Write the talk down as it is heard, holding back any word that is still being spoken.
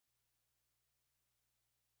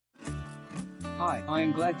Hi, I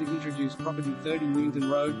am glad to introduce property 30 Newington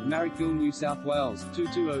Road, Marrickville, New South Wales,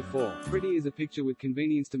 2204. Pretty is a picture with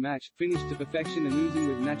convenience to match, finished to perfection and oozing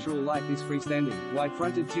with natural light. This freestanding,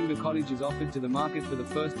 wide-fronted timber cottage is offered to the market for the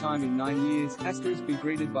first time in 9 years. Asterisk be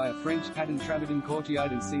greeted by a French pattern travertine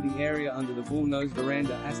courtyard and seating area under the bull-nosed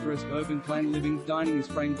veranda. Asterisk urban plan living, dining is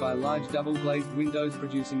framed by large double-glazed windows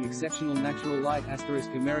producing exceptional natural light. Asterisk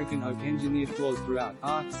American oak engineered floors throughout.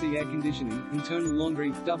 See air conditioning, internal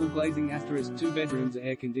laundry, double glazing. Asterisk 2 bedrooms are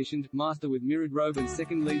air-conditioned, master with mirrored robe and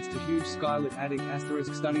second leads to huge skylit attic.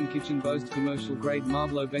 Asterisk stunning kitchen boasts commercial-grade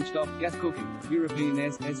Marlboro benchtop, gas cooking, European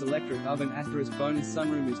S electric oven. Asterisk bonus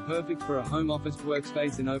sunroom is perfect for a home office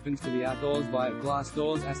workspace and opens to the outdoors via glass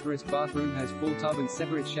doors. Asterisk bathroom has full tub and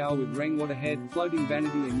separate shower with rainwater head, floating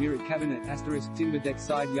vanity and mirrored cabinet. Asterisk timber deck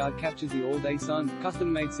side yard captures the all-day sun,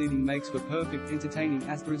 custom-made seating makes for perfect entertaining.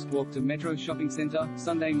 Asterisk walk to Metro Shopping Centre,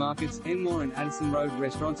 Sunday markets, Enmore and Addison Road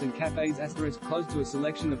restaurants and cafes. Asterisk close to a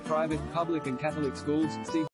selection of private, public and Catholic schools. See